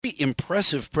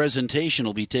Impressive presentation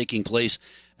will be taking place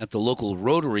at the local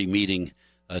Rotary meeting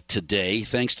today,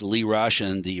 thanks to Lee Rasch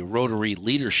and the Rotary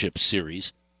Leadership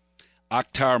Series.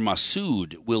 Akhtar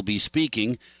Massoud will be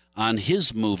speaking on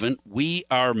his movement, We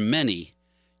Are Many,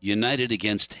 United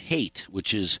Against Hate,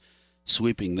 which is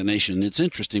sweeping the nation. It's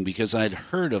interesting because I'd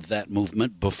heard of that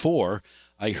movement before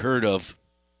I heard of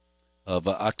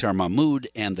Akhtar Mahmoud,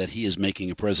 and that he is making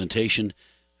a presentation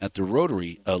at the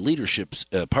Rotary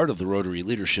part of the Rotary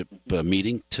Leadership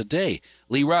meeting today.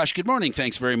 Lee Rasch, good morning.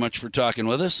 Thanks very much for talking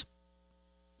with us.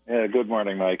 Good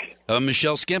morning, Mike.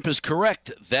 Michelle Skemp is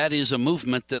correct. That is a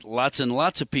movement that lots and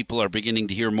lots of people are beginning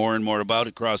to hear more and more about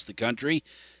across the country.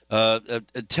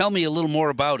 Tell me a little more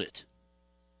about it.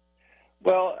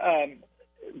 Well,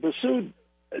 Massoud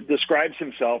describes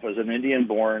himself as an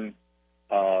Indian-born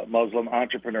Muslim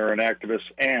entrepreneur and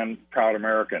activist and proud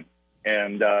American.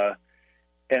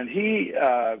 And he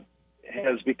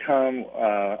has become,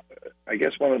 I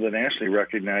guess, one of the nationally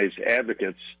recognized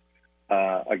advocates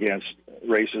against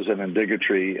racism and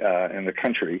bigotry in the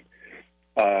country.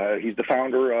 He's the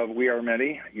founder of We Are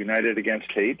Many, United Against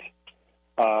Hate.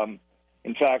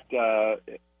 In fact,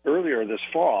 earlier this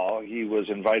fall, he was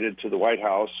invited to the White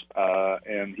House,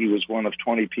 and he was one of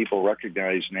 20 people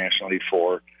recognized nationally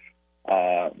for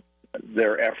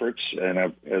their efforts.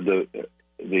 And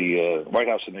the White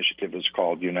House initiative is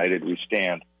called United We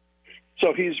Stand.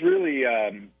 So he's really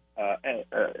a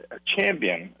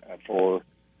champion for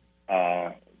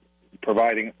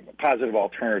providing positive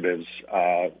alternatives,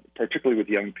 particularly with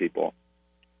young people.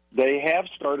 They have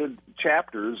started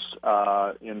chapters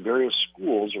in various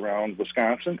schools around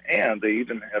Wisconsin, and they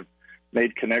even have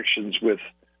made connections with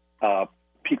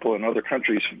people in other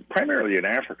countries, primarily in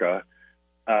Africa,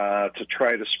 to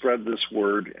try to spread this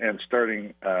word, and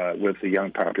starting with the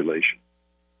young population.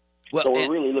 Well, so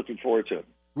we're really looking forward to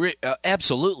it.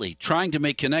 Absolutely. Trying to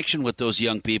make connection with those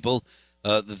young people,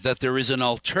 that there is an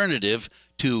alternative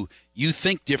to you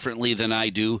think differently than I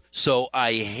do, so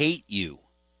I hate you.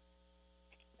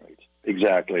 Right.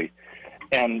 Exactly.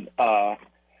 And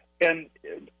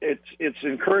it's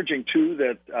encouraging, too,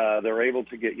 that they're able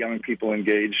to get young people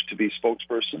engaged to be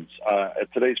spokespersons.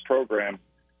 At today's program,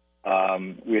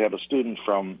 we have a student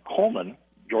from Holman,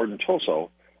 Jordan Toso,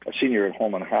 a senior at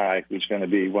Holman High, who's going to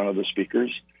be one of the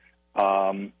speakers.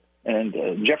 And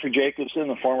Jeffrey Jacobson,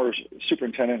 the former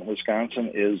superintendent in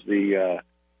Wisconsin, is the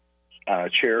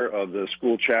chair of the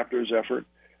school chapters effort.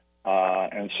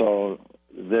 And so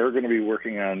they're going to be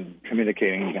working on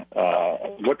communicating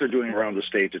what they're doing around the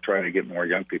state to try to get more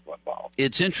young people involved.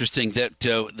 It's interesting that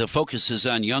the focus is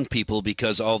on young people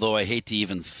because, although I hate to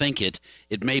even think it,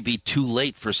 it may be too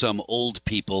late for some old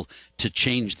people to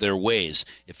change their ways.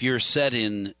 If you're set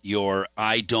in your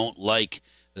I don't like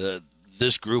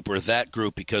this group or that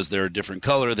group because they're a different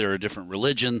color, they're a different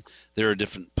religion, they're a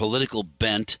different political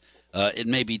bent, it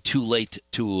may be too late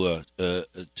to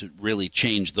really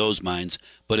change those minds.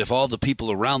 But if all the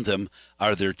people around them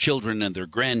are their children and their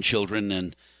grandchildren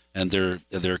and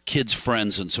their kids'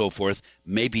 friends and so forth,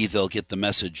 maybe they'll get the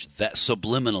message that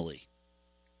subliminally.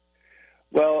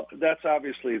 Well, that's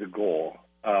obviously the goal.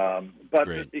 But,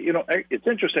 Great. It's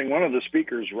interesting. One of the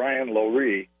speakers, Ryan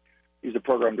Lowry, he's the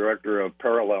program director of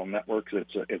Parallel Networks.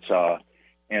 It's a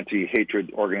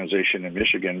anti-hatred organization in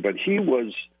Michigan. But he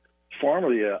was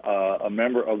formerly a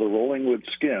member of the Rolling Wood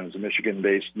Skins, a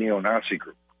Michigan-based neo-Nazi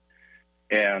group.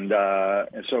 And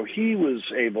so he was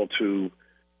able to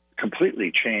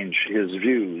completely change his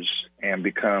views and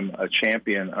become a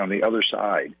champion on the other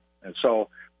side. And so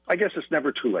I guess it's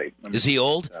never too late. Is he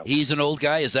old? He's an old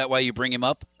guy? Is that why you bring him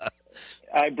up?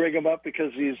 I bring him up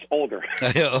because he's older.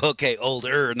 Okay,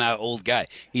 older, not old guy.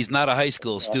 He's not a high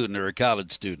school student or a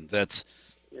college student. That's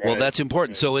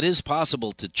important. So it is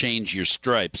possible to change your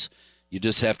stripes. You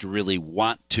just have to really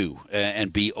want to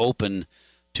and be open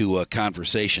to a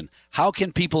conversation. How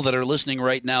can people that are listening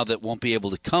right now that won't be able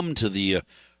to come to the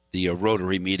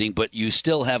Rotary meeting, but you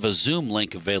still have a Zoom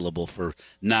link available for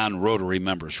non-Rotary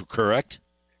members, correct?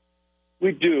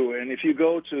 We do, and if you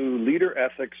go to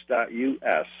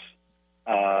leaderethics.us,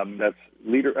 that's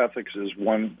leaderethics is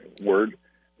one word,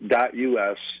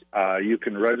 .us, you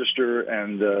can register,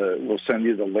 and we'll send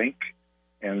you the link,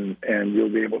 and you'll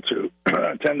be able to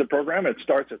attend the program. It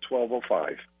starts at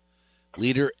 12:05.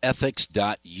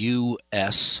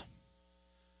 Leaderethics.us.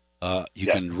 You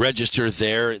can register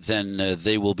there. Then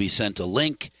they will be sent a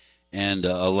link and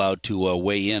allowed to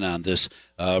weigh in on this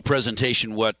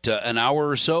presentation. What, an hour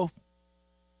or so?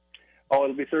 Oh,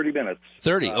 it'll be 30 minutes.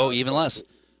 30. Even less.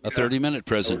 A 30-minute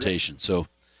presentation. So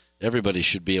everybody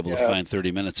should be able to find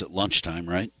 30 minutes at lunchtime,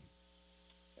 right?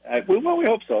 We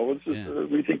hope so.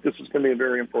 We think this is going to be a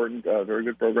very important, very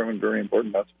good program and very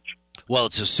important message. Well,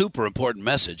 it's a super important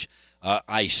message.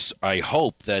 I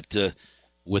hope that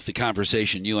with the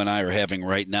conversation you and I are having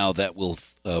right now, that will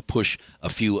push a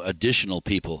few additional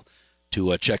people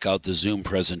to check out the Zoom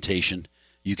presentation.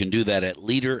 You can do that at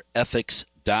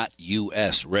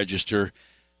leaderethics.us. Register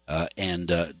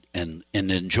and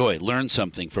enjoy. Learn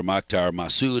something from Akhtar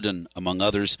Massoud and among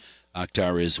others.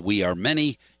 Akhtar is "We Are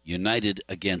Many, United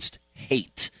Against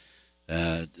Hate."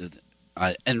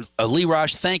 And Lee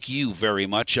Rasch, thank you very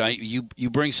much. You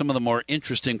bring some of the more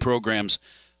interesting programs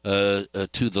to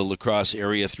the La Crosse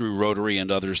area through Rotary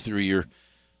and others through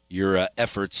your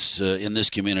efforts in this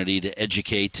community to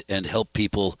educate and help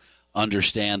people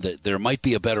understand that there might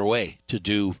be a better way to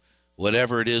do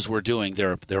whatever it is we're doing.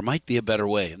 There might be a better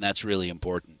way, and that's really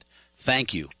important.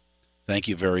 Thank you. Thank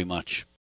you very much.